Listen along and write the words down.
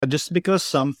just because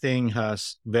something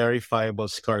has verifiable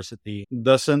scarcity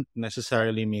doesn't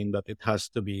necessarily mean that it has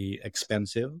to be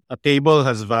expensive. A table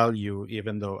has value,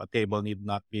 even though a table need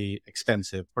not be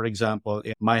expensive. For example,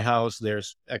 in my house,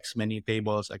 there's X many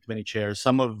tables, X many chairs.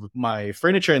 Some of my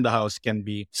furniture in the house can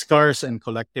be scarce and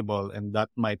collectible, and that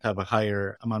might have a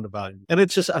higher amount of value. And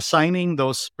it's just assigning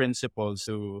those principles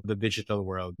to the digital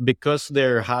world. Because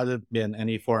there hadn't been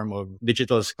any form of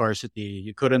digital scarcity,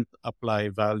 you couldn't apply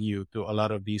value to a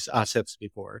lot of these assets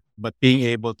before. But being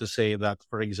able to say that,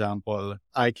 for example,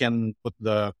 I can put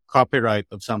the copyright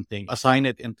of something, assign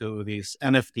it into this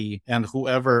NFT, and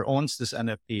whoever owns this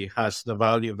NFT has the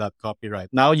value of that copyright.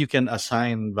 Now you can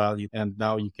assign value, and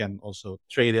now you can also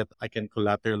trade it. I can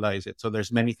collateralize it. So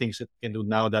there's many things that you can do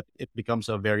now that it becomes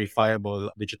a verifiable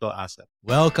digital asset.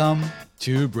 Welcome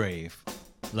to Brave.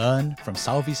 Learn from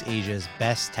Southeast Asia's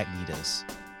best tech leaders.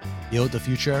 Build the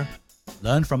future,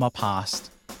 learn from our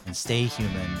past, and stay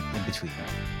human in between.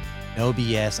 No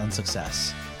BS on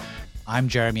success. I'm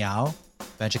Jeremy Au,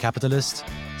 venture capitalist,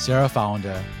 Sierra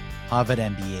founder, Harvard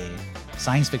MBA,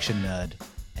 science fiction nerd,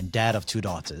 and dad of 2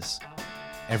 daughters.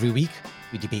 Every week,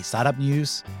 we debate startup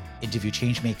news, interview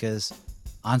changemakers,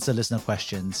 answer listener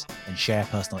questions, and share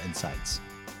personal insights.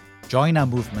 Join our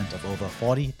movement of over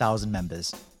 40,000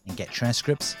 members and get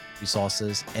transcripts,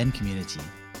 resources, and community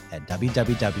at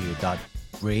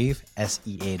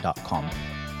www.bravesea.com.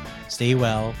 Stay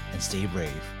well and stay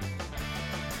brave.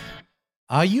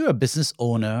 Are you a business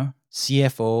owner,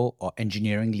 CFO, or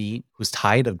engineering lead who's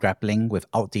tired of grappling with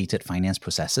outdated finance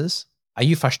processes? Are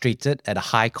you frustrated at the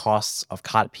high costs of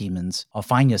card payments or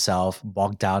find yourself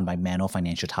bogged down by manual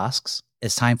financial tasks?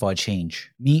 It's time for a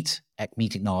change. Meet Acme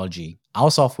Technology.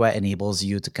 Our software enables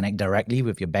you to connect directly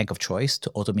with your bank of choice to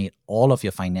automate all of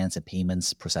your finance and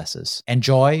payments processes.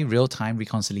 Enjoy real-time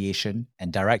reconciliation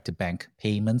and direct-to-bank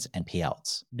payments and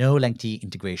payouts. No lengthy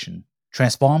integration.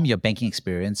 Transform your banking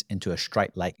experience into a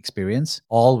Stripe-like experience,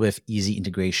 all with easy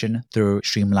integration through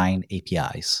streamlined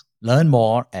APIs. Learn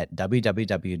more at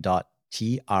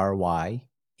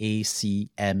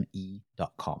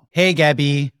www.tryacme.com. Hey,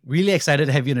 Gabby. Really excited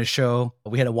to have you on the show.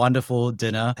 We had a wonderful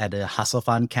dinner at the Hustle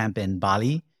Fund camp in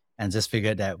Bali and just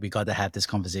figured that we got to have this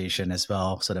conversation as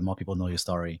well so that more people know your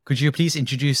story. Could you please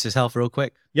introduce yourself real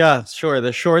quick? Yeah, sure.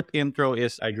 The short intro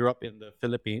is I grew up in the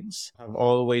Philippines. I've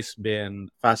always been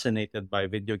fascinated by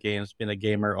video games, been a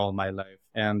gamer all my life,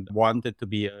 and wanted to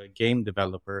be a game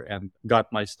developer, and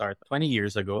got my start 20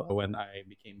 years ago when I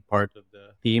became part of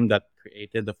the team that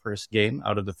created the first game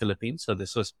out of the Philippines. So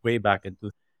this was way back in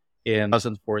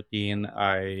 2014,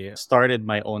 I started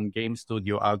my own game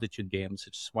studio, Altitude Games,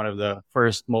 which is one of the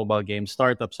first mobile game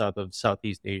startups out of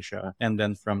Southeast Asia. And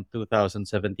then from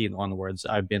 2017 onwards,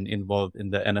 I've been involved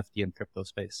in the NFT and crypto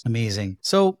space. Amazing.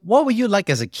 So what were you like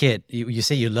as a kid? You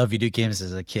say you love video games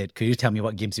as a kid. Could you tell me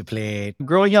what games you played?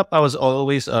 Growing up, I was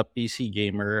always a PC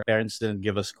gamer. Parents didn't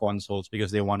give us consoles because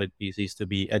they wanted PCs to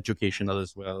be educational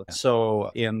as well.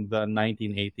 So in the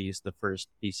 1980s, the first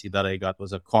PC that I got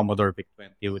was a Commodore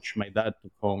VIC-20, which my dad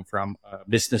took home from a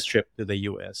business trip to the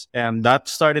US. And that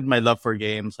started my love for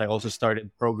games. I also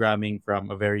started programming from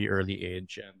a very early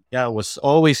age. And yeah, I was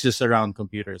always just around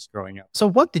computers growing up. So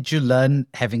what did you learn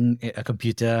having a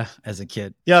computer as a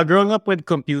kid? Yeah, growing up with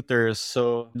computers.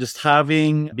 So just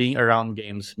being around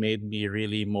games made me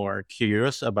really more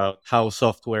curious about how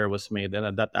software was made.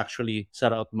 And that actually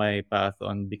set out my path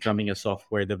on becoming a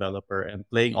software developer and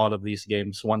playing all of these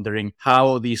games, wondering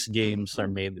how these games are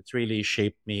made. It's really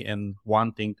shaped me in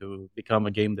wanting to become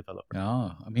a game developer.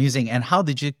 Oh, amazing. And how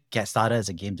did you get started as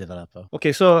a game developer?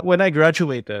 Okay, so when I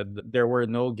graduated, there were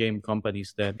no game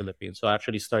companies then in the Philippines. So I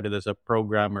actually started as a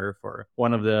programmer for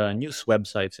one of the news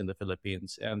websites in the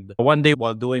Philippines. And one day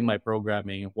while doing my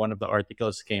programming, one of the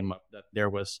articles came up that there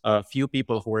was a few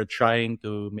people who were trying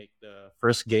to make the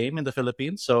first game in the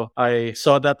Philippines. So I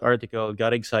saw that article,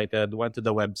 got excited, went to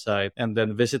the website, and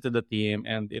then visited the team.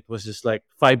 And it was just like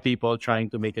 5 people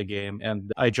trying to make a game.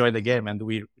 And I joined the game, and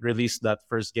we released that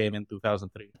first game in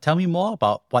 2003. Tell me more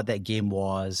about what that game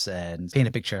was and paint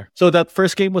a picture. So that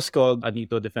first game was called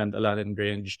Anito Defend Alanin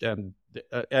Grange, and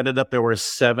ended up there were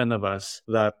 7 of us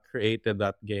that created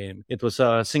that game. It was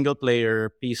a single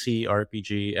player PC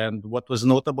RPG, and what was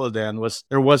notable then was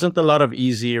there wasn't a lot of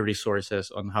easy resources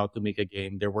on how to make a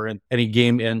game. There weren't any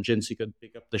game engines you could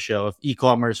pick up the shelf.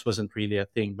 E-commerce wasn't really a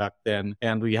thing back then,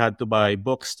 and we had to buy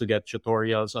books to get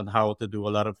tutorials on how to do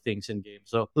a lot of things in games.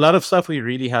 So a lot of stuff we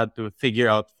really had to figure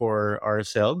out for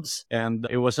ourselves, and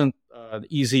it wasn't an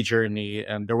easy journey,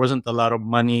 and there wasn't a lot of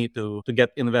money to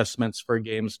get investments for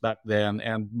games back then,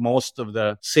 and most of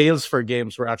the sales for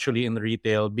games were actually in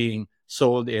retail being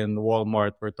sold in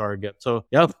Walmart or Target. So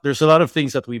yeah, there's a lot of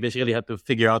things that we basically had to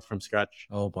figure out from scratch.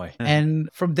 Oh boy. And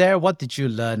from there, what did you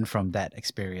learn from that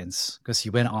experience? Because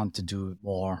you went on to do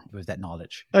more with that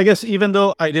knowledge. I guess even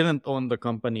though I didn't own the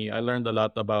company, I learned a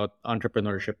lot about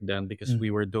entrepreneurship then because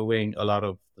we were doing a lot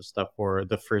of the stuff for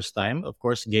the first time. Of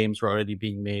course, games were already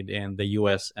being made in the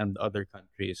US and other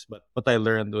countries. But what I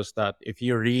learned was that if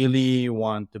you really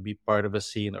want to be part of a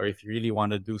scene or if you really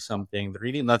want to do something,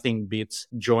 really nothing beats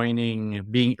joining,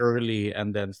 being early,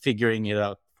 and then figuring it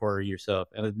out for yourself.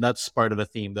 And that's part of a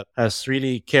theme that has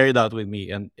really carried out with me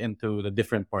and into the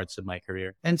different parts of my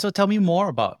career. And so tell me more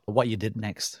about what you did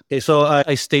next. Okay, so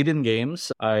I stayed in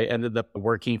games. I ended up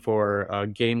working for a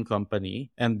game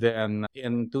company. And then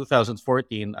in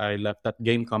 2014, I left that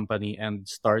game company and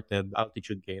started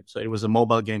Altitude Games. So it was a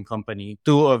mobile game company.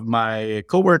 Two of my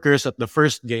coworkers at the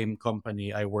first game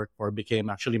company I worked for became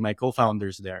actually my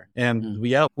co-founders there. And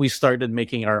we started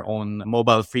making our own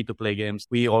mobile free-to-play games.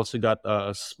 We also got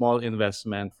a small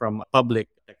investment from a public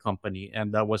company.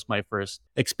 And that was my first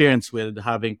experience with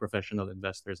having professional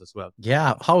investors as well.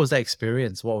 Yeah. How was that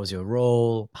experience? What was your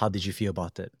role? How did you feel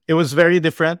about it? It was very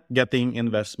different getting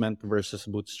investment versus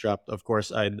bootstrapped. Of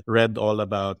course, I'd read all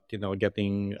about,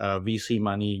 getting VC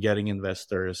money, getting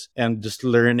investors, and just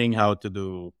learning how to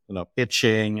do,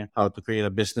 pitching, how to create a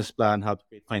business plan, how to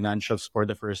create financials for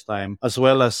the first time, as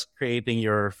well as creating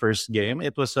your first game.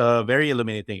 It was a very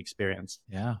illuminating experience.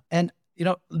 Yeah. And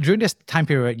during this time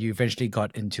period, you eventually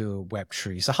got into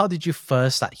Web3. So how did you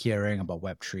first start hearing about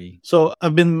Web3? So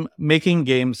I've been making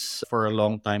games for a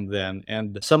long time then,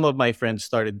 and some of my friends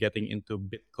started getting into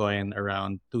Bitcoin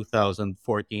around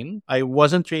 2014. I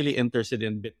wasn't really interested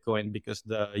in Bitcoin because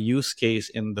the use case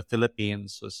in the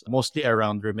Philippines was mostly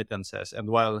around remittances. And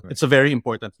while it's a very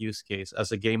important use case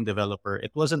as a game developer,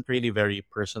 it wasn't really very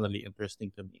personally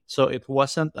interesting to me. So it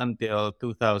wasn't until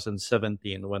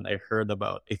 2017 when I heard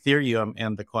about Ethereum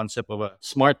and the concept of a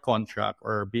smart contract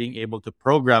or being able to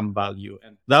program value.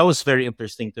 And that was very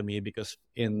interesting to me because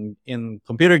in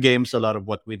computer games, a lot of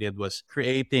what we did was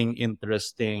creating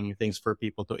interesting things for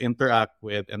people to interact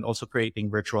with and also creating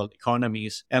virtual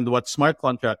economies. And what smart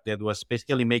contract did was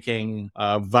basically making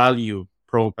value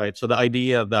right? So the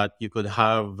idea that you could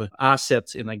have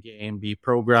assets in a game be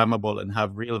programmable and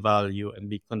have real value and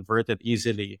be converted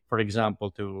easily, for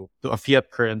example, to a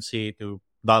fiat currency, to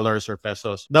dollars or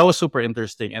pesos. That was super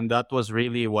interesting. And that was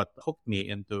really what hooked me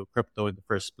into crypto in the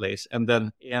first place. And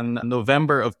then in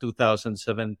November of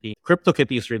 2017,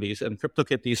 CryptoKitties released, and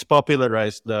CryptoKitties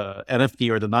popularized the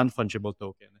NFT or the non-fungible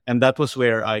token. And that was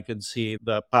where I could see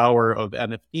the power of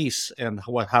NFTs and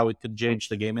how it could change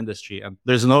the game industry. And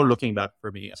there's no looking back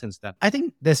for me since then. I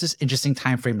think there's this interesting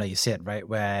time frame that you said, right,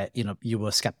 where you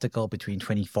were skeptical between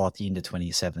 2014 to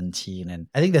 2017. And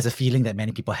I think there's a feeling that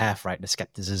many people have, right, the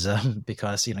skepticism,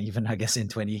 because even I guess in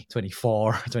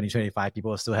 2024, 2025,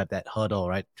 people will still have that hurdle,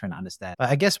 right? Trying to understand. But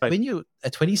I guess when you,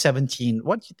 at 2017,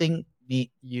 what do you think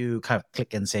made you kind of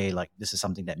click and say, like, this is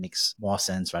something that makes more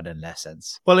sense rather than less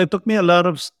sense? Well, it took me a lot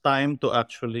of time to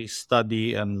actually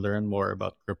study and learn more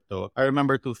about crypto. I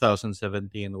remember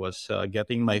 2017 was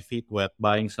getting my feet wet,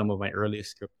 buying some of my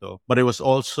earliest crypto, but it was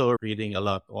also reading a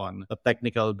lot on the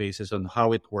technical basis on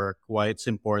how it works, why it's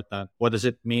important, what does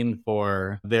it mean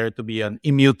for there to be an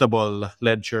immutable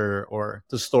ledger or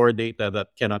to store data that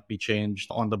cannot be changed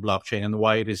on the blockchain and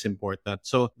why it is important.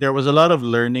 So there was a lot of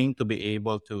learning to be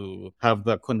able to have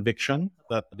the conviction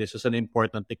that this is an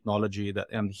important technology that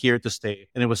and here to stay.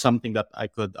 And it was something that I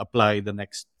could apply the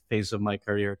next phase of my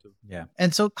career to. Yeah.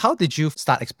 And so how did you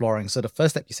start exploring? So the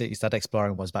first step you said you started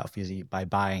exploring was by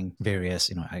buying various,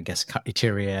 I guess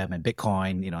Ethereum and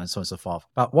Bitcoin, and so on and so forth.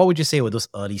 But what would you say were those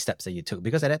early steps that you took?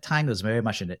 Because at that time, it was very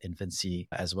much in the infancy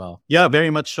as well. Yeah, very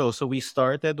much so. So we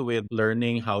started with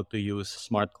learning how to use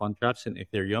smart contracts in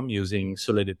Ethereum using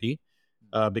Solidity.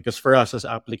 Because for us as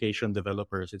application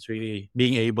developers, it's really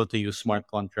being able to use smart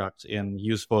contracts in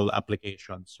useful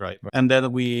applications, right? And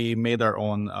then we made our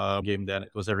own game then.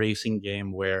 It was a racing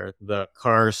game where the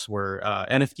cars were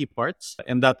NFT parts,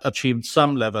 and that achieved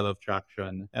some level of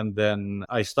traction. And then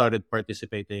I started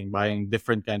participating, buying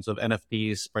different kinds of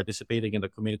NFTs, participating in the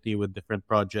community with different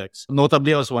projects.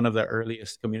 Notably, I was one of the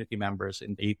earliest community members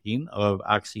in 2018 of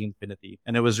Axie Infinity.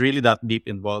 And it was really that deep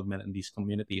involvement in these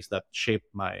communities that shaped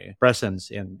my presence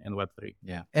in Web3.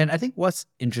 Yeah. And I think what's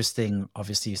interesting,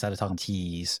 obviously, you started talking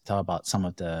talk about some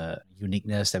of the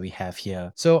uniqueness that we have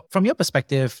here. So from your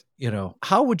perspective,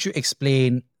 how would you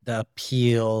explain the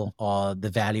appeal or the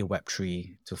value of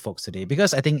Web3 to folks today?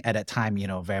 Because I think at that time,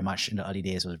 very much in the early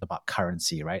days, it was about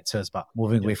currency, right? So it's about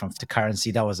moving away from to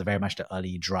currency. That was very much the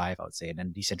early drive, I would say, and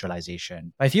then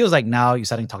decentralization. But it feels like now you're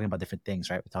starting talking about different things,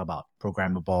 right? We talk about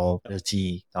programmable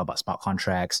ability, talk about smart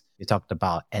contracts. We talked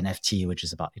about NFT, which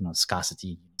is about,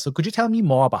 scarcity. So could you tell me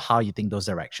more about how you think those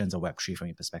directions of Web3 from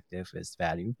your perspective is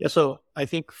value? Yeah, so I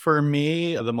think for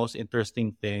me, the most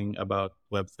interesting thing about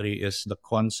Web3 is the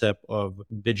concept of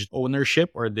digital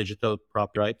ownership or digital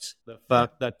property rights. The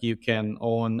fact that you can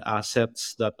own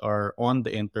assets that are on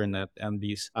the internet and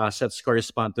these assets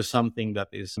correspond to something that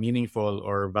is meaningful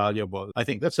or valuable. I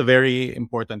think that's a very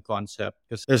important concept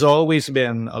because there's always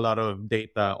been a lot of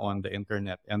data on the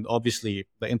internet. And obviously,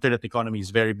 the internet economy is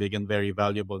very big and very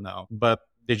valuable now. But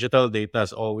digital data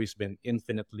has always been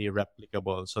infinitely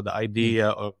replicable. So the idea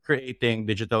of creating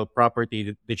digital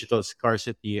property, digital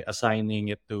scarcity, assigning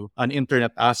it to an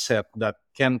internet asset that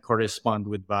can correspond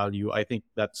with value, I think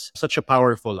that's such a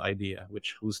powerful idea,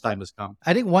 whose time has come.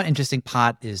 I think one interesting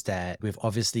part is that we've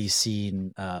obviously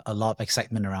seen a lot of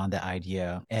excitement around that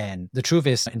idea. And the truth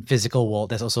is, in physical world,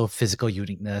 there's also physical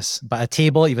uniqueness. But a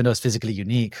table, even though it's physically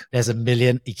unique, there's a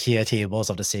million IKEA tables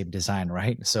of the same design,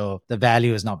 right? So the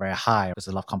value is not very high. There's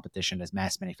a lot of competition. There's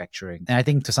mass manufacturing. And I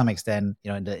think to some extent,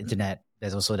 in the internet,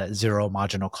 there's also that zero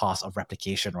marginal cost of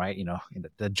replication, right?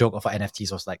 The joke of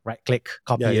NFTs was like right click,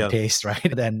 copy and paste, right?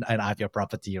 And I have your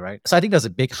property, right? So I think there's a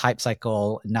big hype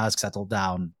cycle. Now it's settled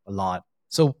down a lot.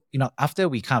 So, after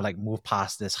we kind of like move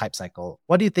past this hype cycle,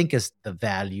 what do you think is the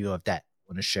value of that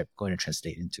ownership going to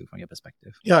translate into from your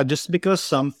perspective? Yeah, just because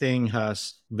something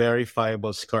has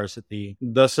verifiable scarcity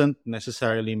doesn't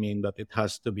necessarily mean that it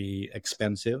has to be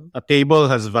expensive. A table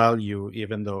has value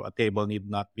even though a table need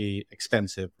not be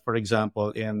expensive. For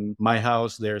example, in my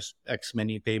house, there's X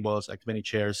many tables, X many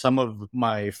chairs. Some of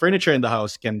my furniture in the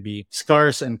house can be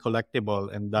scarce and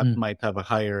collectible, and that might have a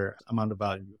higher amount of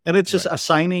value. And it's just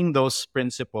assigning those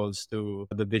principles to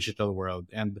the digital world.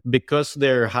 And because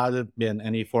there hadn't been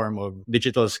any form of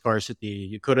digital scarcity,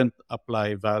 you couldn't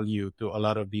apply value to a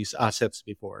lot of these assets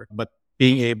before. But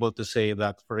being able to say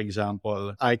that, for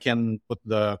example, I can put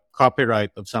the copyright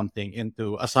of something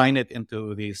assign it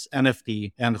into this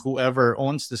NFT, and whoever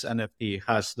owns this NFT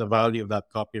has the value of that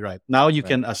copyright. Now you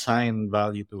can assign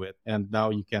value to it, and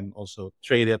now you can also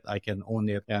trade it. I can own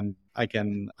it, and I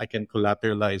can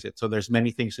collateralize it. So there's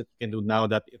many things that you can do now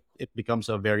that it becomes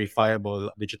a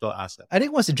verifiable digital asset. I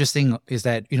think what's interesting is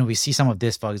that, we see some of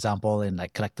this, for example, in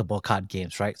like collectible card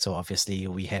games, right? So obviously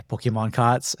we have Pokemon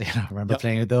cards, I remember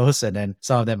playing with those, and then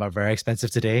some of them are very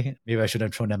expensive today. Maybe I should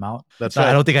have thrown them out. That's right.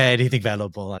 I don't think I had anything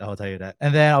valuable, I'll tell you that.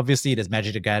 And then obviously there's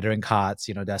Magic the Gathering cards.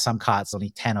 There are some cards, only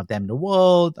 10 of them in the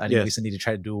world. I think recently they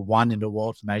tried to do one in the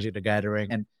world for Magic the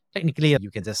Gathering. And technically, you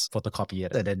can just photocopy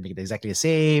it and then make it exactly the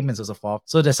same and so on and so forth.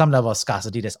 So there's some level of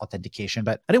scarcity, there's authentication.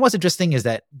 But I think what's interesting is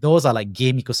that those are like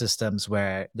game ecosystems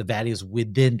where the value is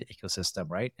within the ecosystem,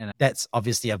 right? And that's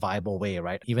obviously a viable way,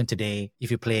 right? Even today,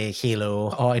 if you play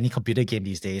Halo or any computer game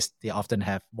these days, they often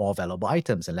have more valuable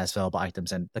items and less valuable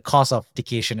items. And the cost of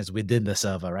authentication is within the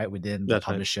server, right? Within the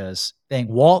publisher's thing,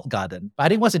 walled garden. But I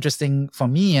think what's interesting for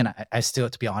me, and I still,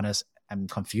 to be honest, I'm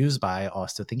confused by or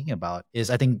still thinking about, is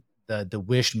I think the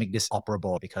wish to make this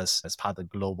operable because it's part of the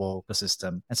global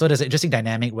ecosystem. And so there's an interesting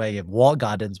dynamic where you have walled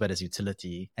gardens where there's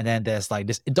utility, and then there's like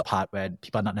this inter part where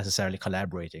people are not necessarily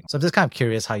collaborating. So I'm just kind of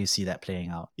curious how you see that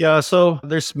playing out. Yeah, so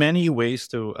there's many ways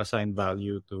to assign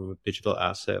value to digital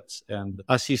assets. And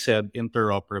as you said,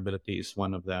 interoperability is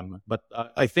one of them. But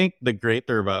I think the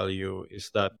greater value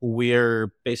is that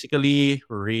we're basically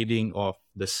reading off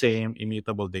the same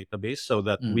immutable database so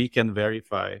that we can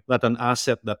verify that an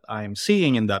asset that I'm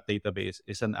seeing in that database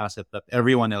is an asset that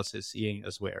everyone else is seeing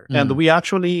as well. And we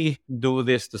actually do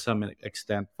this to some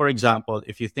extent. For example,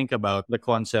 if you think about the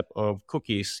concept of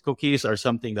cookies are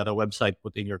something that a website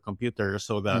put in your computer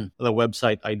so that the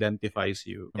website identifies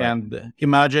you. Right. And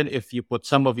imagine if you put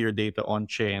some of your data on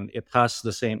chain, it has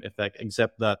the same effect,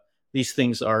 except that these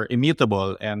things are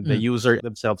immutable and the user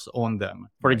themselves own them.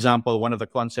 For example, one of the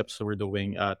concepts we're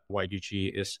doing at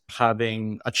YGG is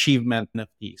having achievement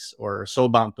NFTs or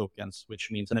soulbound tokens,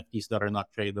 which means NFTs that are not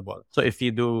tradable. So if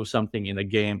you do something in a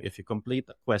game, if you complete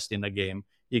a quest in a game,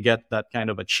 you get that kind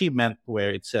of achievement where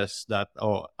it says that,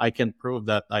 oh, I can prove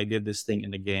that I did this thing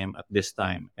in the game at this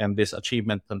time. And this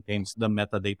achievement contains the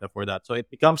metadata for that. So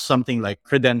it becomes something like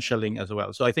credentialing as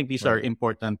well. So I think these are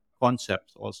important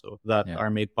concepts also that are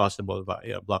made possible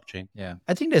via blockchain. Yeah.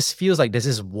 I think this feels like there's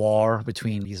this war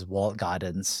between these walled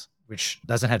gardens which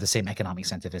doesn't have the same economic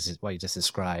incentive as what you just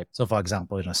described. So for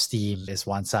example, Steam is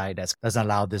one side that doesn't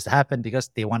allow this to happen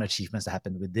because they want achievements to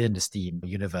happen within the Steam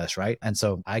universe, right? And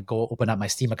so I go open up my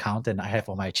Steam account and I have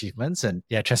all my achievements, and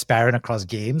they're transparent across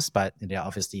games, but they're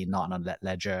obviously not on that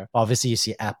ledger. Obviously, you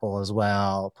see Apple as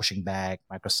well pushing back,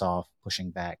 Microsoft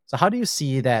pushing back. So how do you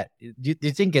see that? Do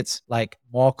you think it's like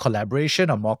more collaboration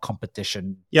or more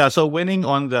competition? Yeah, so winning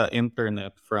on the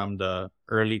internet from the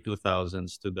early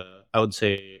 2000s to the, I would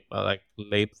say, like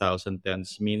late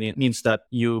 2010s, means that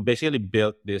you basically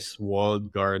built this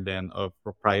walled garden of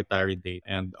proprietary data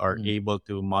and are able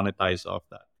to monetize off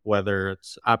that. Whether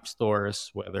it's app stores,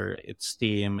 whether it's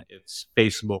Steam, it's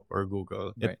Facebook or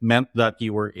Google. Right. It meant that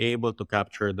you were able to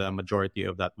capture the majority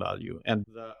of that value. And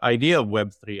the idea of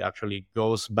Web3 actually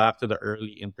goes back to the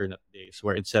early internet days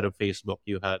where instead of Facebook,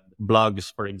 you had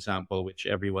blogs, for example, which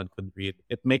everyone could read.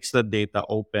 It makes the data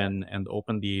open and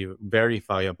openly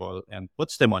verifiable and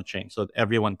puts them on chain so that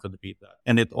everyone could read that.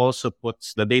 And it also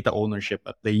puts the data ownership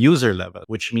at the user level,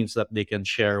 which means that they can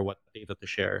share what data to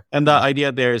share. And the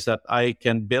idea there is that I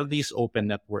can build these open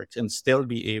networks and still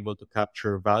be able to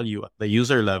capture value at the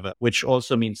user level, which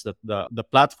also means that the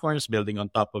platforms building on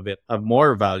top of it have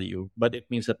more value, but it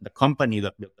means that the company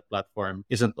that built the platform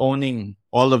isn't owning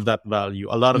all of that value.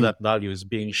 A lot of that value is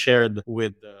being shared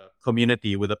with the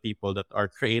community, with the people that are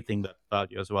creating that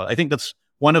value as well. I think that's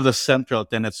one of the central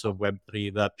tenets of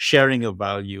Web3, that sharing of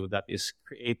value that is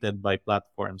created by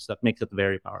platforms that makes it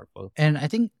very powerful. And I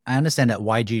think I understand that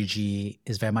YGG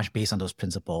is very much based on those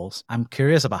principles. I'm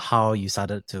curious about how you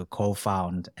started to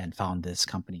co-found and found this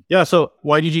company. Yeah, so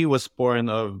YGG was born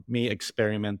of me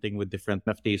experimenting with different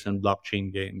NFTs and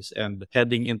blockchain games. And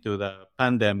heading into the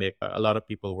pandemic, a lot of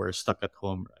people were stuck at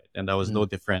home, right? And I was no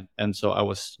different. And so I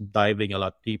was diving a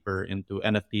lot deeper into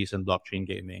NFTs and blockchain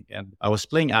gaming. And I was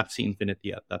playing Axie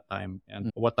Infinity at that time.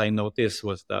 And what I noticed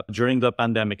was that during the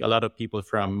pandemic, a lot of people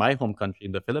from my home country,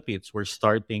 the Philippines, were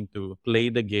starting to play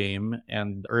the game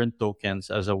and earn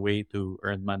tokens as a way to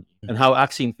earn money. And how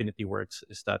Axie Infinity works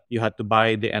is that you had to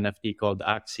buy the NFT called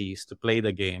Axies to play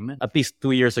the game. At least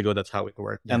 2 years ago, that's how it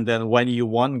worked. And then when you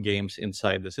won games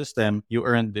inside the system, you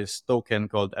earned this token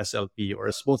called SLP, or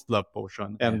a Smooth Love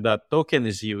Potion. And that token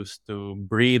is used to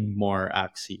breed more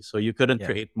Axies. So you couldn't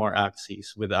create more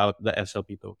Axies without the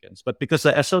SLP tokens. But because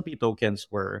the SLP tokens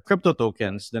were crypto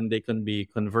tokens, then they can be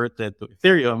converted to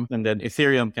Ethereum, and then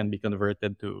Ethereum can be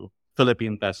converted to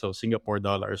Philippine peso, Singapore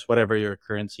dollars, whatever your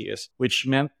currency is, which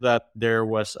meant that there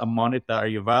was a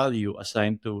monetary value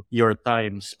assigned to your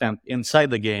time spent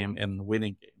inside the game and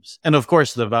winning games. And of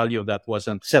course, the value of that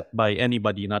wasn't set by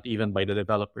anybody, not even by the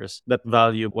developers. That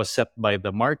value was set by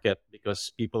the market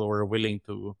because people were willing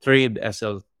to trade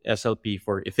SLP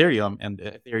for Ethereum and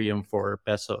Ethereum for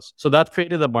pesos. So that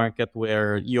created a market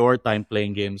where your time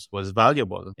playing games was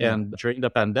valuable. And during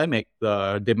the pandemic,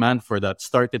 the demand for that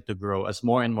started to grow as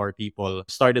more and more people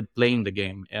started playing the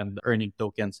game and earning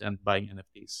tokens and buying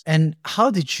NFTs. And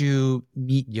how did you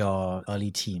meet your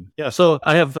early team? Yeah, so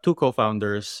I have two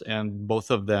co-founders, and both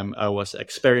of them I was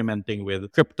experimenting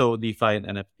with crypto, DeFi, and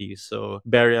NFTs. So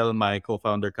Beryl, my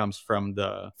co-founder, comes from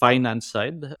the finance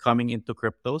side, coming into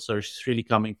crypto. So she's really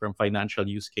coming from financial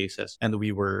use cases, and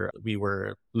we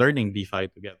were learning DeFi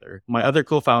together. My other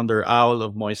co-founder, Owl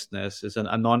of Moistness, is an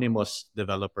anonymous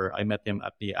developer. I met him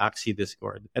at the Axie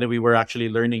Discord, and we were actually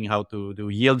learning how to do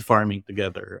yield farming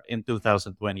together in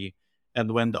 2020.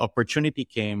 And when the opportunity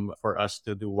came for us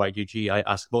to do YGG, I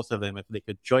asked both of them if they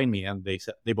could join me, and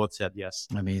they both said yes.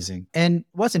 Amazing. And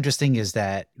what's interesting is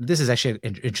that this is actually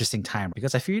an interesting time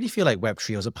because I really feel like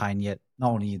Web3 also pioneered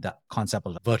not only the concept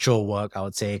of virtual work, I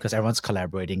would say, because everyone's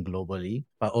collaborating globally,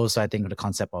 but also I think the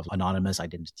concept of anonymous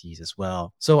identities as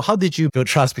well. So how did you build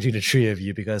trust between the three of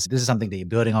you? Because this is something that you're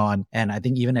building on. And I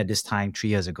think even at this time, 3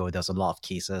 years ago, there's a lot of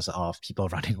cases of people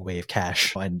running away with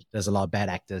cash, and there's a lot of bad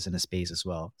actors in the space as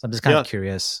well. So I'm just kind of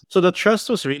curious. So the trust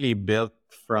was really built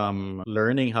from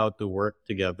learning how to work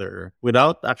together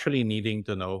without actually needing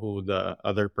to know who the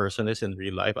other person is in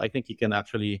real life. I think you can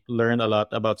actually learn a lot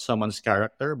about someone's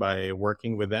character by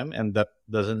working with them. And that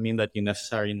doesn't mean that you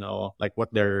necessarily know like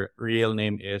what their real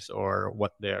name is or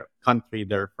what their country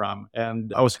they're from.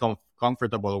 And I was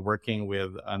comfortable working with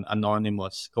an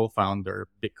anonymous co-founder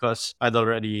because I'd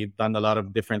already done a lot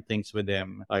of different things with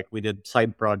him. Like we did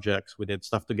side projects, we did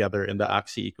stuff together in the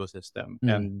Axie ecosystem.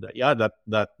 And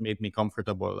that made me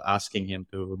comfortable asking him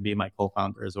to be my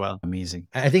co-founder as well. Amazing.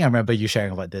 I think I remember you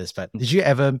sharing about this, but did you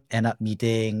ever end up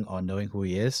meeting or knowing who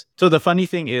he is? So the funny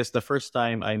thing is the first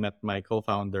time I met my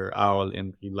co-founder Owl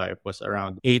in real life was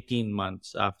around 18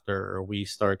 months after we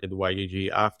started YGG,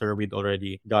 after we'd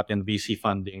already gotten VC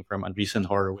funding from Andreessen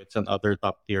Horowitz and other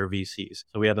top tier VCs.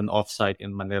 So we had an offsite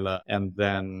in Manila, and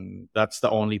then that's the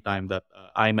only time that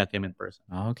I met him in person.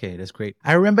 Okay, that's great.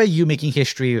 I remember you making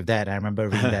history with that. I remember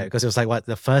reading that because it was like what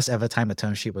the first ever time a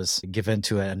term sheet was given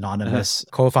to an anonymous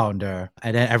co-founder,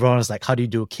 and then everyone was like, "How do you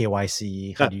do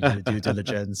KYC? How do you do due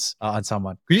diligence on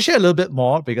someone?" Could you share a little bit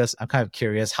more because I'm kind of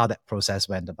curious how that process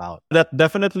went about? That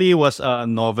definitely was a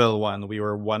novel one. We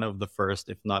were one of the first,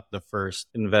 if not the first,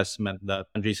 investment that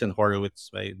Andreessen Horowitz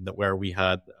made, where we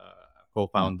had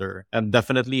co-founder, and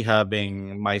definitely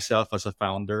having myself as a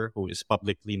founder who is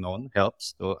publicly known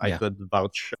helps. So I could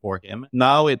vouch for him.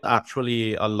 Now it's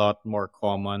actually a lot more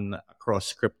common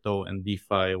across crypto and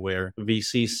DeFi where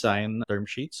VCs sign term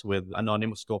sheets with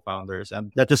anonymous co-founders.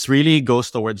 And that just really goes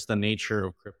towards the nature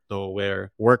of crypto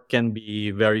where work can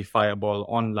be verifiable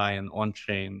online,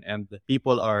 on-chain, and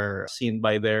people are seen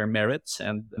by their merits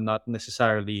and not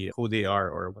necessarily who they are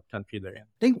or what country they're in.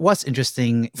 I think what's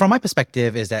interesting from my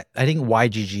perspective is that I think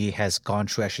YGG has gone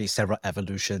through actually several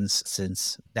evolutions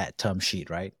since that term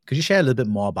sheet, right? Could you share a little bit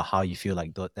more about how you feel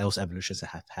like those evolutions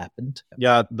have happened?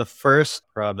 Yeah, the first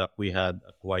product we had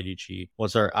at YGG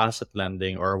was our asset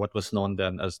lending, or what was known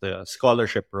then as the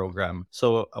scholarship program.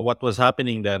 So what was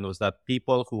happening then was that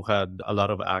people who had a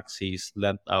lot of axes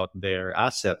lent out their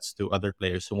assets to other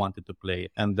players who wanted to play,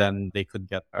 and then they could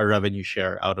get a revenue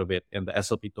share out of it in the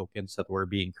SLP tokens that were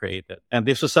being created. And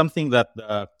this was something that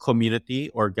the community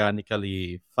organically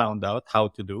found out how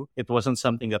to do. It wasn't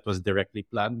something that was directly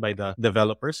planned by the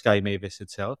developer, Sky Mavis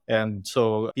itself. And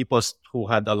so people who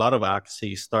had a lot of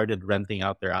axes started renting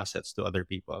out their assets to other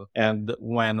people. And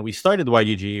when we started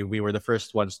YGG, we were the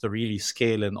first ones to really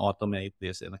scale and automate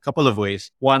this in a couple of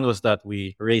ways. One was that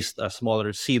we raised a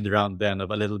smaller seed round then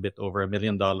of a little bit over $1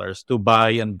 million to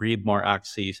buy and breed more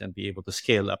axes and be able to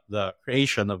scale up the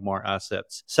creation of more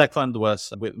assets. Second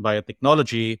was via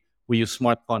technology. We use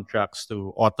smart contracts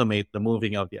to automate the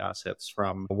moving of the assets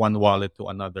from one wallet to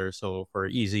another, so for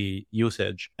easy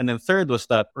usage. And then third was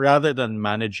that rather than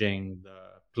managing the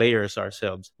players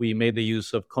ourselves, we made the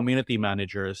use of community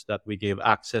managers that we gave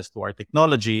access to our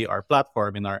technology, our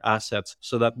platform, and our assets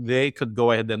so that they could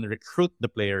go ahead and recruit the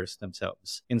players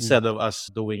themselves instead of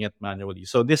us doing it manually.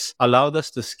 So this allowed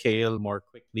us to scale more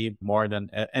quickly, more than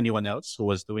anyone else who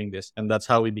was doing this. And that's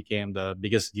how we became the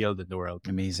biggest guild in the world.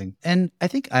 Amazing. And I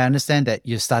think I understand that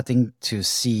you're starting to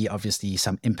see obviously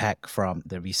some impact from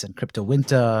the recent crypto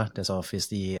winter. There's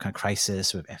obviously a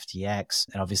crisis with FTX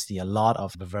and obviously a lot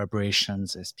of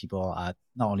reverberations as people are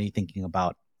not only thinking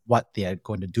about what they are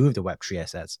going to do with the Web3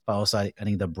 assets, but also I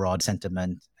think the broad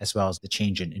sentiment as well as the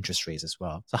change in interest rates as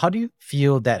well. So how do you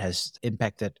feel that has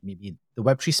impacted maybe the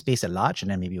Web3 space at large?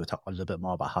 And then maybe we'll talk a little bit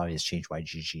more about how it has changed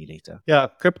YGG later. Yeah,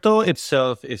 crypto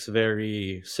itself is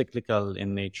very cyclical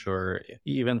in nature.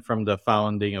 Even from the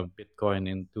founding of Bitcoin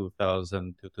in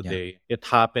 2000 to today, it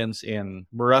happens in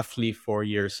roughly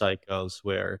 4-year cycles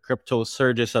where crypto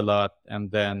surges a lot,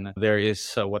 and then there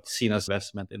is what's seen as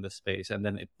investment in the space, and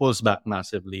then it pulls back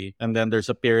massively. And then there's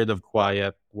a period of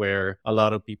quiet where a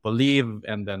lot of people leave,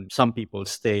 and then some people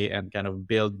stay and kind of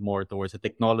build more towards the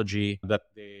technology that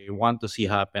they want to see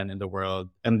happen in the world.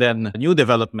 And then new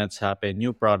developments happen,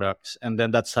 new products, and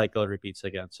then that cycle repeats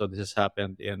again. So this has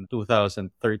happened in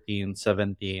 2013,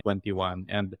 17, 21.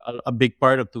 And a big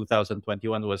part of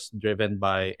 2021 was driven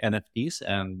by NFTs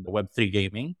and Web3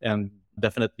 gaming. And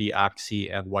definitely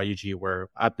Axie and YG were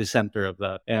at the center of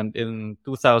that. And in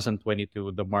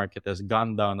 2022, the market has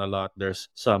gone down a lot. There's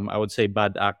some, I would say,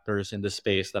 bad actors in the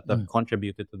space that have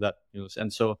contributed to that news.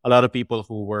 And so a lot of people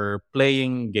who were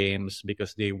playing games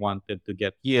because they wanted to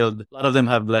get yield, a lot of them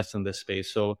have less in the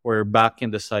space. So we're back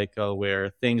in the cycle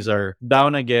where things are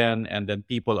down again, and then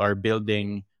people are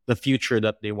building the future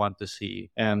that they want to see.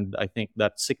 And I think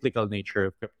that cyclical nature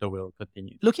of crypto will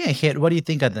continue. Looking ahead, what do you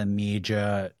think are the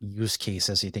major use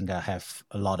cases you think have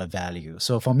a lot of value?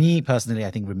 So for me personally,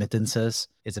 I think remittances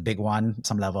is a big one.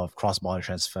 Some level of cross-border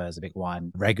transfer is a big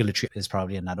one. Regulatory is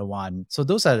probably another one. So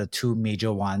those are the two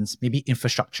major ones. Maybe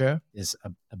infrastructure is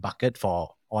a bucket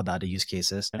for all the other use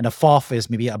cases. And the fourth is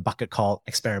maybe a bucket called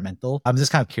experimental. I'm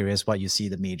just kind of curious what you see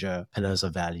the major pillars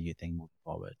of value you think moving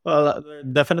forward. Well, there are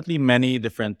definitely many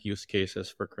different use cases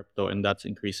for crypto, and that's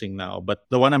increasing now. But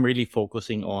the one I'm really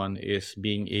focusing on is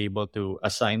being able to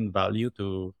assign value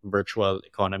to virtual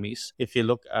economies. If you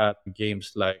look at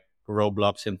games like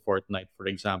Roblox and Fortnite, for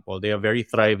example, they have very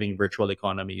thriving virtual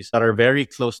economies that are very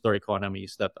closed-door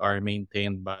economies that are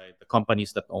maintained by the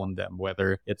companies that own them,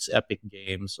 whether it's Epic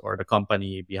Games or the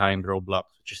company behind Roblox,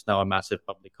 which is now a massive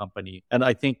public company. And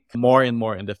I think more and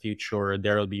more in the future,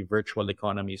 there will be virtual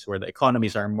economies where the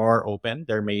economies are more open.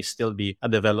 There may still be a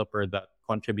developer that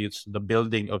contributes to the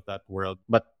building of that world,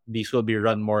 but these will be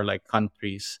run more like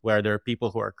countries where there are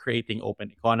people who are creating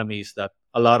open economies that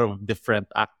a lot of different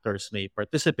actors may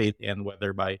participate in,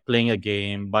 whether by playing a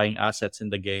game, buying assets in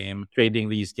the game, trading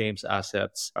these games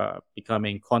assets,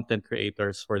 becoming content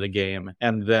creators for the game.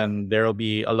 And then there will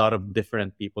be a lot of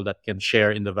different people that can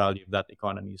share in the value of that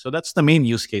economy. So that's the main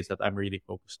use case that I'm really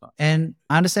focused on. And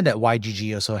I understand that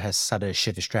YGG also has started a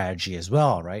shift strategy as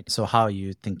well, right? So how are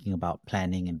you thinking about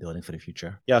planning and building for the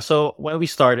future? Yeah, so when we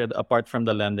started, apart from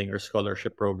the lending or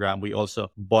scholarship program, we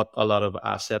also bought a lot of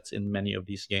assets in many of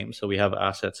these games. So we have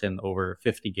assets in over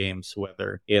 50 games,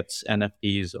 whether it's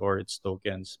NFTs or it's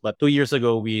tokens. But 2 years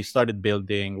ago, we started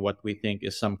building what we think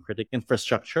is some critical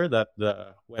infrastructure that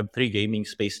the Web3 gaming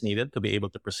space needed to be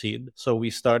able to proceed. So we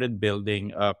started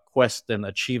building a quest and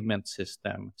achievement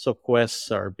system. So quests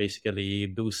are basically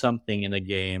do something in a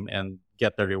game and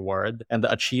get a reward. And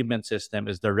the achievement system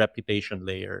is the reputation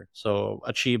layer. So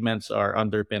achievements are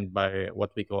underpinned by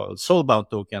what we call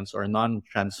soulbound tokens or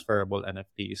non-transferable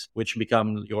NFTs, which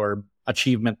become your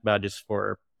achievement badges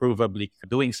for provably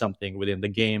doing something within the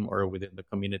game or within the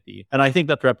community. And I think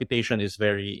that reputation is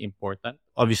very important.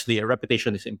 Obviously, a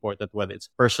reputation is important, whether it's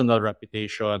personal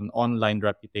reputation, online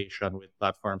reputation with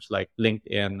platforms like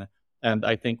LinkedIn. And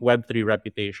I think Web3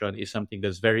 reputation is something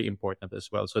that's very important as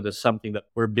well. So that's something that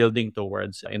we're building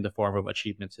towards in the form of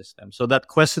achievement system. So that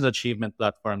quest and achievement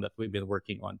platform that we've been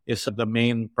working on is the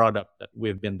main product that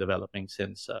we've been developing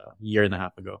since a year and a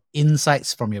half ago.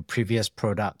 Insights from your previous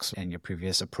products and your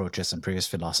previous approaches and previous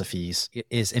philosophies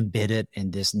is embedded in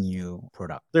this new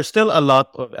product. There's still a lot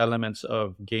of elements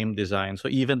of game design. So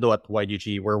even though at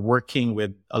YGG, we're working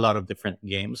with a lot of different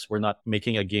games, we're not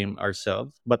making a game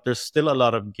ourselves, but there's still a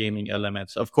lot of gaming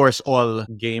elements. Of course, all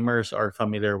gamers are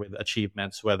familiar with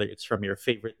achievements, whether it's from your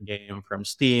favorite game, from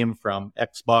Steam, from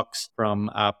Xbox, from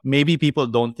app. Maybe people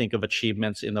don't think of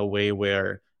achievements in a way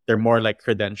where they're more like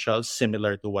credentials,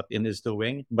 similar to what In is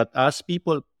doing. But as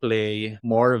people play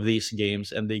more of these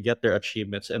games and they get their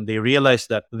achievements and they realize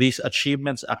that these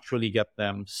achievements actually get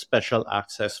them special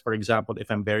access. For example, if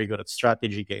I'm very good at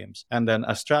strategy games and then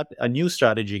a new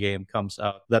strategy game comes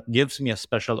out that gives me a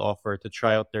special offer to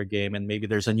try out their game, and maybe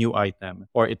there's a new item,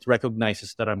 or it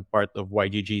recognizes that I'm part of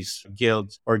YGG's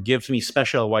guild or gives me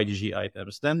special YGG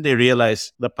items, then they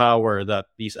realize the power that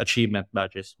these achievement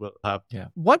badges will have. Yeah.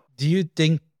 What do you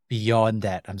think beyond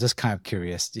that? I'm just kind of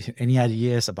curious. Any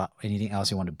ideas about anything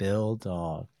else you want to build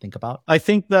or think about? I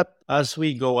think that as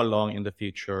we go along in the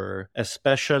future,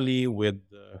 especially with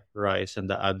the rise and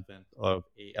the advent of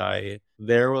AI,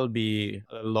 there will be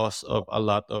a loss of a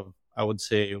lot of, I would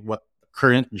say, what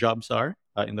current jobs are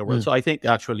in the world. So I think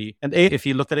actually, and if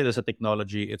you look at it as a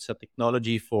technology, it's a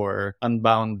technology for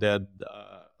unbounded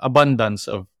abundance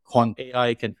of content.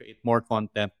 AI can create more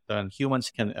content than humans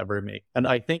can ever make. And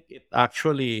I think it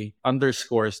actually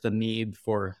underscores the need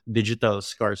for digital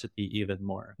scarcity even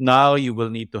more. Now you will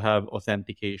need to have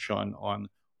authentication on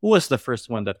who was the first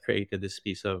one that created this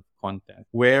piece of content?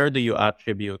 Where do you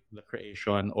attribute the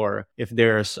creation? Or if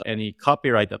there's any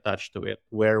copyright attached to it,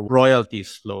 where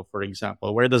royalties flow, for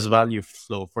example, where does value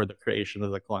flow for the creation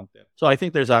of the content? So I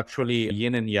think there's actually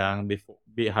yin and yang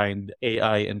behind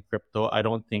AI and crypto. I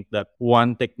don't think that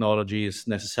one technology is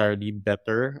necessarily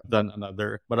better than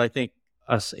another, but I think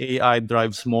as AI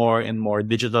drives more and more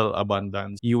digital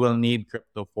abundance, you will need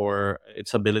crypto for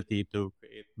its ability to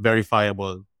create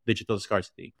verifiable digital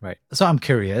scarcity. Right. So I'm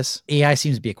curious, AI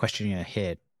seems to be a question in your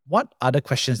head. What other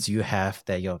questions do you have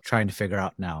that you're trying to figure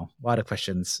out now? What other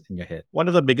questions in your head? One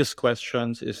of the biggest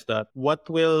questions is that what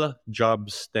will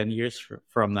jobs 10 years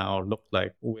from now look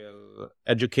like? Will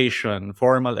education,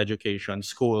 formal education,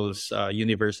 schools,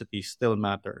 universities still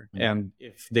matter? And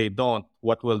if they don't,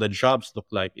 what will the jobs look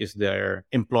like? Is there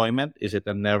employment? Is it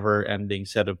a never-ending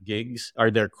set of gigs?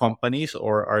 Are there companies,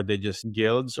 or are they just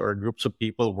guilds or groups of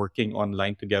people working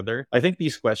online together? I think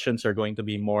these questions are going to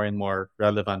be more and more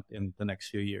relevant in the next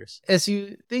few years. As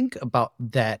you think about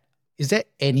that, is there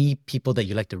any people that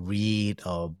you like to read,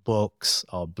 or books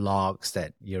or blogs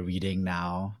that you're reading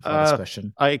now for this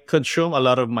question? I consume a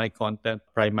lot of my content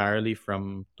primarily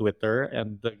from Twitter.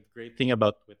 And the great thing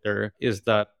about Twitter is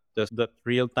that the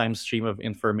real-time stream of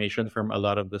information from a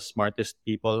lot of the smartest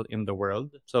people in the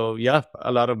world. So yeah,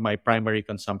 a lot of my primary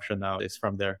consumption now is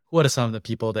from there. What are some of the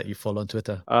people that you follow on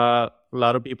Twitter? A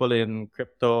lot of people in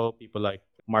crypto, people like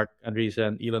Mark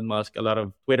Andreessen, Elon Musk, a lot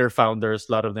of Twitter founders,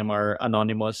 a lot of them are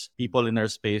anonymous people in our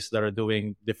space that are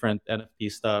doing different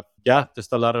NFT stuff, yeah,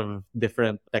 just a lot of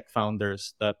different tech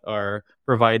founders that are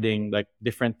providing like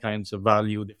different kinds of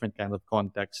value, different kind of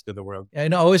context to the world. Yeah,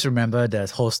 I always remember there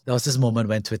was this moment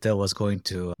when Twitter was going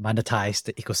to monetize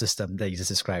the ecosystem that you just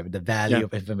described, the value Yeah.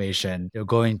 of information. They're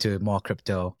going to more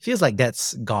crypto. Feels like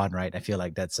that's gone, right? I feel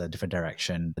like that's a different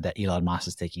direction that Elon Musk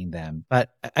is taking them.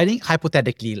 But I think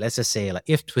hypothetically, let's just say like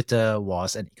if Twitter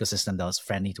was an ecosystem that was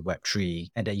friendly to Web3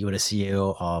 and that you were the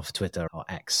CEO of Twitter or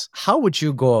X, how would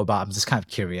you go about, I'm just kind of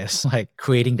curious, like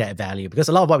creating that value? Because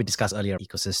a lot of what we discussed earlier,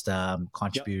 ecosystem,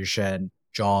 contribution,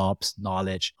 jobs,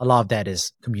 knowledge, a lot of that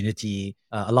is community,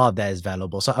 a lot of that is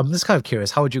valuable. So I'm just kind of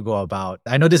curious, how would you go about,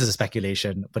 I know this is a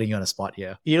speculation, putting you on a spot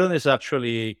here. Elon is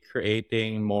actually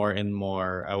creating more and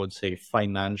more, I would say,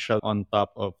 financial on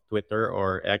top of Twitter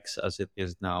or X as it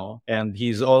is now. And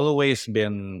he's always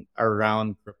been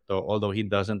around crypto, although he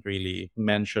doesn't really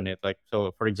mention it. Like,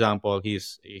 so for example, he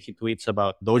tweets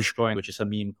about Dogecoin, which is a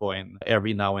meme coin,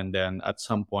 every now and then. At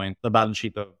some point, the balance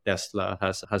sheet of Tesla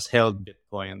has held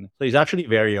Bitcoin. So he's actually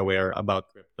very aware about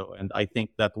crypto. And I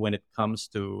think that when it comes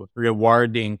to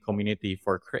rewarding community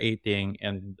for creating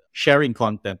and sharing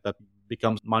content that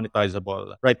becomes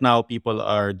monetizable. Right now, people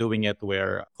are doing it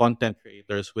where content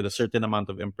creators with a certain amount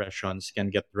of impressions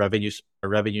can get a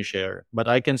revenue share. But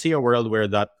I can see a world where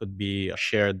that could be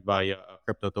shared via a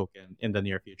crypto token in the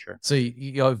near future. So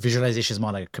your visualization is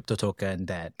more like a crypto token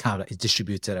that kind of like is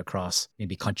distributed across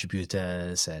maybe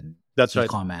contributors and That's right.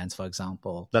 comments, for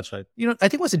example. That's right. I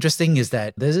think what's interesting is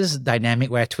that there's this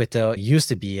dynamic where Twitter used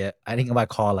to be, I think what I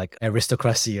call like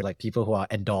aristocracy, like people who are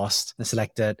endorsed and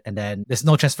selected, and then there's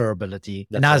no transferability.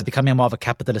 And now it's becoming more of a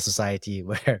capitalist society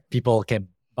where people can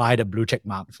buy the blue check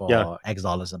mark for X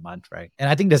dollars a month, right? And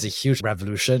I think there's a huge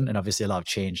revolution and obviously a lot of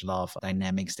change, a lot of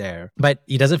dynamics there. But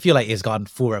it doesn't feel like it's gone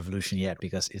full revolution yet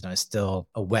because it's still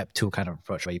a Web2 kind of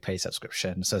approach where you pay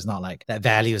subscription. So it's not like that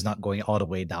value is not going all the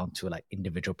way down to like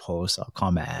individual posts or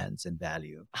comments and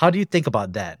value. How do you think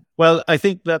about that? Well, I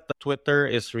think that Twitter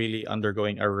is really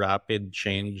undergoing a rapid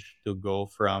change to go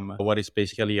from what is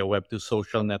basically a Web2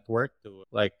 social network to,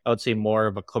 like, I would say more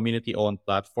of a community owned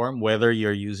platform, whether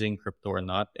you're using crypto or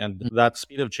not. And that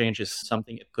speed of change is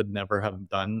something it could never have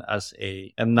done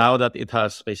and now that it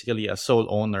has basically a sole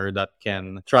owner that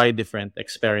can try different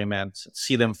experiments,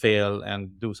 see them fail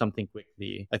and do something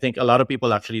quickly. I think a lot of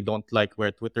people actually don't like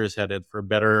where Twitter is headed, for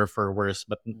better or for worse.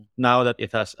 But now that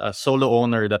it has a solo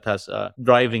owner that has a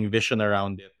driving vision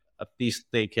around it, at least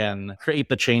they can create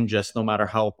the changes no matter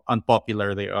how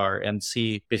unpopular they are and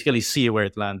basically see where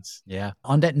it lands. Yeah.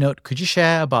 On that note, could you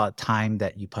share about time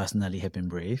that you personally have been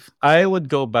brave? I would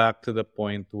go back to the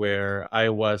point where I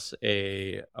was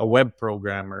a web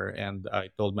programmer and I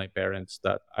told my parents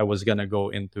that I was going to go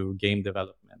into game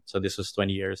development. So this was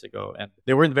 20 years ago. And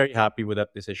they weren't very happy with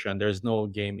that decision. There's no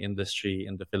game industry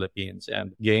in the Philippines,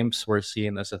 and games were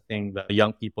seen as a thing that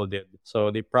young people did.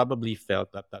 So they probably felt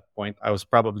at that point I was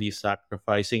probably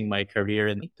sacrificing my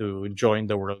career to join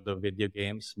the world of video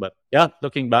games. But yeah,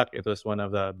 looking back, it was one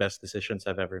of the best decisions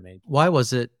I've ever made. Why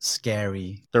was it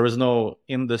scary? There was no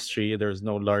industry, there was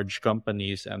no large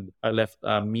companies, and I left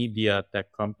a media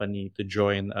tech company to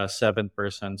join a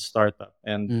 7-person startup.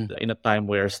 And in a time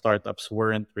where startups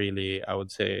weren't really, I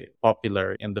would say,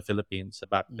 popular in the Philippines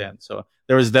back then. So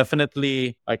there was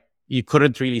definitely like, you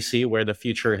couldn't really see where the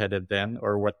future headed then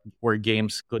or where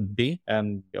games could be.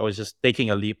 And I was just taking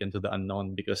a leap into the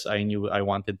unknown because I knew I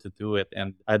wanted to do it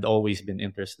and I'd always been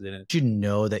interested in it. Did you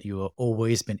know that you have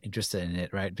always been interested in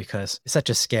it, right? Because it's such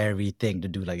a scary thing to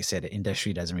do. Like you said, the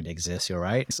industry doesn't really exist. You're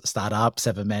right. Startup,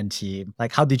 7-man team.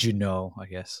 Like, how did you know, I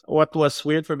guess? What was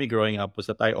weird for me growing up was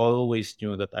that I always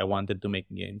knew that I wanted to make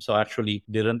games. So I actually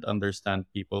didn't understand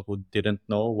people who didn't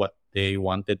know what they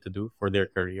wanted to do for their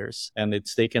careers. And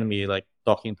it's taken me like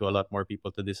talking to a lot more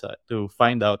people to decide, to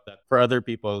find out that for other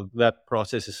people, that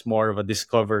process is more of a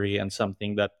discovery and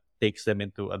something that takes them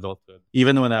into adulthood.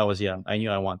 Even when I was young, I knew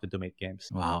I wanted to make games.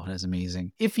 Wow, that's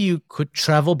amazing. If you could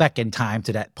travel back in time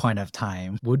to that point of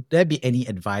time, would there be any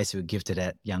advice you would give to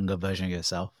that younger version of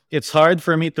yourself? It's hard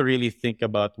for me to really think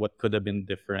about what could have been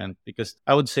different because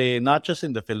I would say not just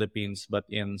in the Philippines, but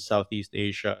in Southeast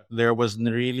Asia, there was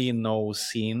really no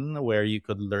scene where you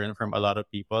could learn from a lot of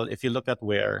people. If you look at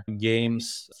where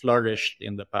games flourished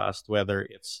in the past, whether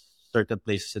it's certain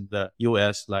places in the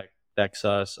US like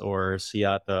Texas or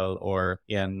Seattle or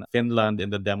in Finland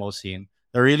in the demo scene,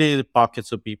 There are really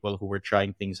pockets of people who were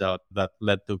trying things out that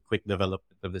led to quick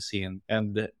development of the scene.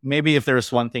 And maybe if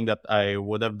there's one thing that I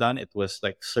would have done, it was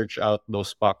like search out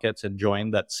those pockets and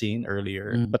join that scene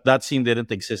earlier. But that scene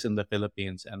didn't exist in the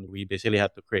Philippines, and we basically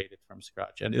had to create it from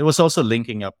scratch. And it was also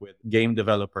linking up with game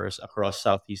developers across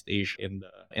Southeast Asia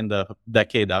in the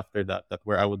decade after that,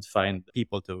 where I would find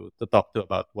people to talk to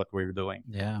about what we're doing.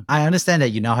 Yeah. I understand that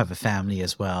you now have a family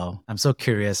as well. I'm so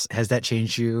curious, has that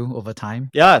changed you over time?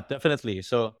 Yeah, definitely.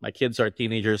 So my kids are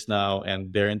teenagers now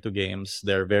and they're into games.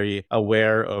 They're very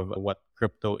aware of what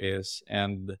crypto is.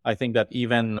 And I think that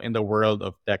even in the world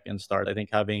of tech and start, I think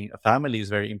having a family is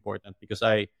very important because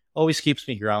I always keeps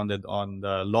me grounded on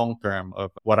the long term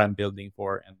of what I'm building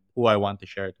for and who I want to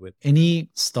share it with. Any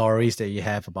stories that you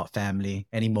have about family?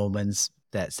 Any moments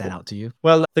that stand out to you?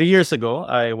 Well, 3 years ago,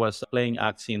 I was playing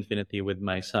Axie Infinity with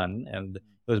my son, and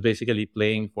it was basically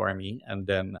playing for me. And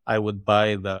then I would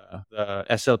buy the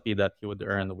SLP that he would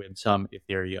earn with some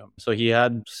Ethereum. So he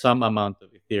had some amount of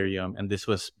Ethereum, and this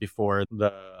was before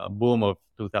the boom of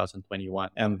 2021.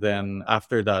 And then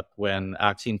after that, when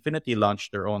Axie Infinity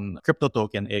launched their own crypto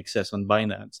token, AXS, on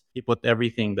Binance, he put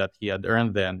everything that he had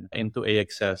earned then into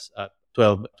AXS at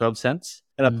 12 cents.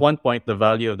 And at one point, the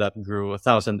value of that grew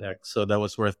 1,000x. So that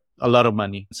was worth a lot of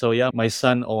money. So yeah, my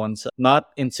son owns not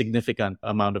insignificant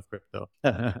amount of crypto.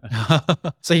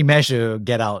 So he managed to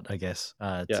get out, I guess.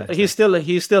 Yeah, he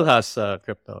still has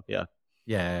crypto. Yeah.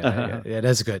 Yeah,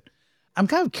 that's good. I'm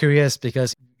kind of curious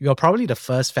because you're probably the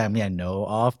first family I know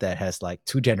of that has like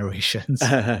 2 generations,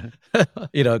 kind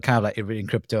of like in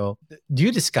crypto. Do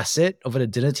you discuss it over the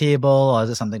dinner table, or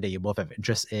is it something that you both have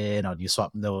interest in, or do you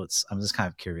swap notes? I'm just kind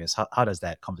of curious. How does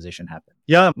that conversation happen?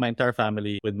 Yeah, my entire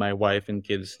family with my wife and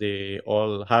kids, they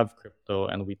all have crypto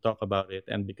and we talk about it.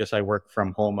 And because I work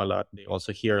from home a lot, they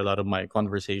also hear a lot of my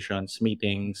conversations,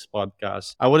 meetings,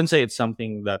 podcasts. I wouldn't say it's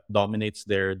something that dominates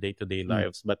their day-to-day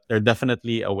lives, but they're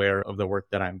definitely aware of the work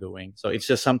that I'm doing. So it's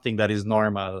just something that is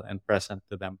normal and present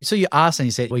to them. So you asked and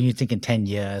you said, when you think in 10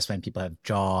 years, when people have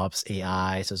jobs,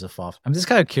 AI, so forth. I'm just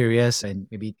kind of curious, and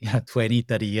maybe 20,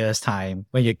 30 years time,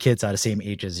 when your kids are the same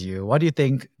age as you, what do you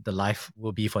think the life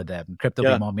will be for them? Crypto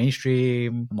be more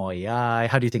mainstream, more AI?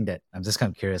 How do you think that? I'm just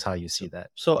kind of curious how you see that.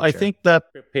 So I think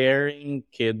that preparing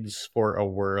kids for a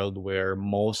world where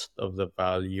most of the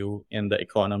value in the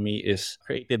economy is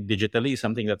created digitally is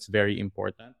something that's very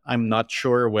important. I'm not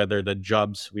sure whether the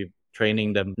jobs we've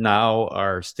training them now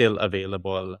are still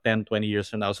available 10, 20 years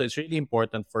from now. So it's really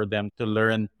important for them to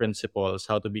learn principles,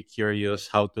 how to be curious,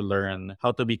 how to learn,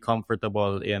 how to be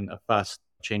comfortable in a fast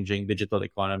changing digital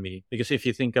economy. Because if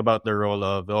you think about the role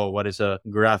of, what is a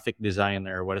graphic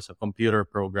designer? What is a computer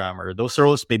programmer? Those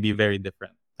roles may be very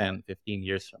different 10, 15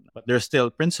 years from now. But there's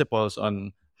still principles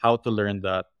on how to learn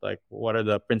that, like what are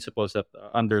the principles that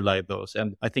underlie those.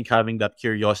 And I think having that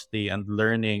curiosity and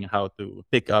learning how to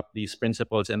pick up these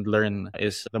principles and learn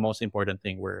is the most important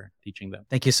thing we're teaching them.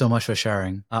 Thank you so much for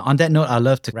sharing. On that note, I'd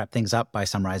love to wrap things up by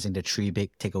summarizing the 3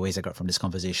 big takeaways I got from this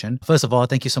conversation. First of all,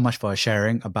 thank you so much for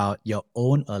sharing about your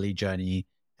own early journey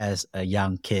as a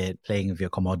young kid playing with your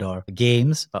Commodore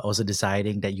games, but also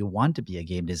deciding that you want to be a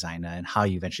game designer and how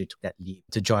you eventually took that leap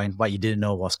to join what you didn't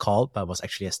know was called, but was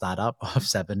actually a startup of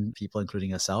 7 people,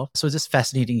 including yourself. So it's just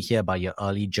fascinating to hear about your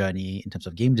early journey in terms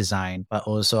of game design, but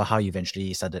also how you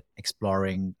eventually started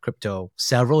exploring crypto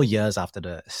several years after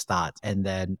the start. And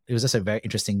then it was just a very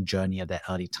interesting journey of that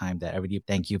early time that I really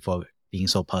thank you for being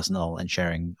so personal and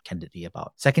sharing candidly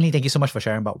about. Secondly, thank you so much for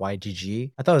sharing about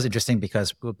YGG. I thought it was interesting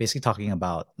because we were basically talking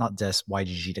about not just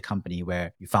YGG, the company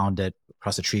where you founded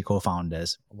across the 3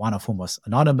 co-founders, one of whom was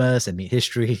anonymous and made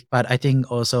history, but I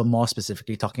think also more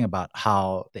specifically talking about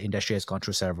how the industry has gone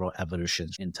through several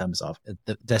evolutions in terms of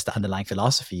just the underlying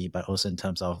philosophy, but also in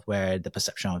terms of where the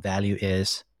perception of value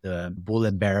is, the bull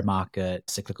and bear market,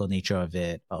 cyclical nature of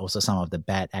it, but also some of the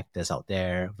bad actors out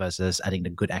there versus I think the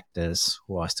good actors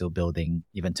who are still building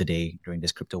even today during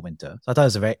this crypto winter. So I thought it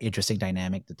was a very interesting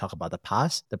dynamic to talk about the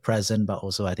past, the present, but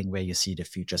also I think where you see the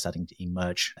future starting to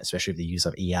emerge, especially with the use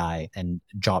of AI and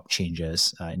job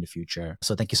changes in the future.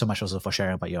 So thank you so much also for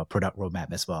sharing about your product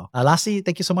roadmap as well. Lastly,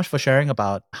 thank you so much for sharing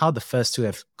about how the first 2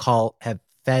 have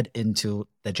fed into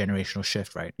the generational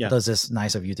shift, right? Yeah. It was just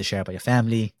nice of you to share about your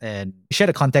family and share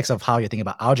the context of how you're thinking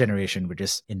about our generation, which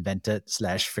is invented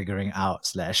 / figuring out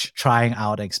 / trying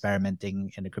out and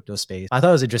experimenting in the crypto space. I thought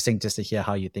it was interesting just to hear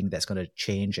how you think that's going to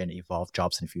change and evolve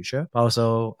jobs in the future, but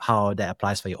also how that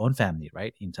applies for your own family,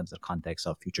 right? In terms of context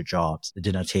of future jobs, the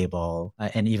dinner table,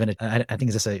 and even I think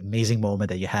it's just an amazing moment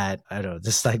that you had, I don't know,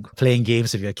 just like playing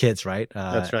games with your kids, right?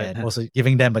 That's right. And also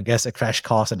giving them, I guess, a crash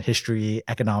course in history,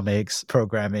 economics,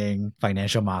 programming, financial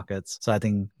financial markets. So I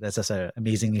think that's just an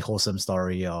amazingly wholesome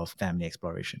story of family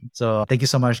exploration. So thank you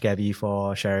so much, Gabby,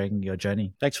 for sharing your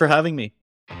journey. Thanks for having me.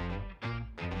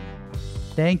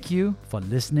 Thank you for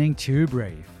listening to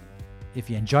Brave. If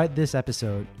you enjoyed this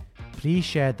episode, please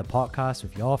share the podcast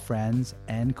with your friends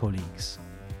and colleagues.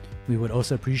 We would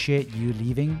also appreciate you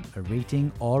leaving a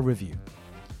rating or review.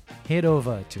 Head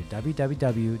over to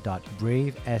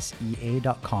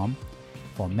www.bravesea.com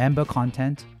for member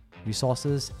content,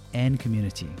 resources, and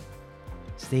community.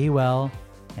 Stay well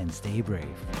and stay brave.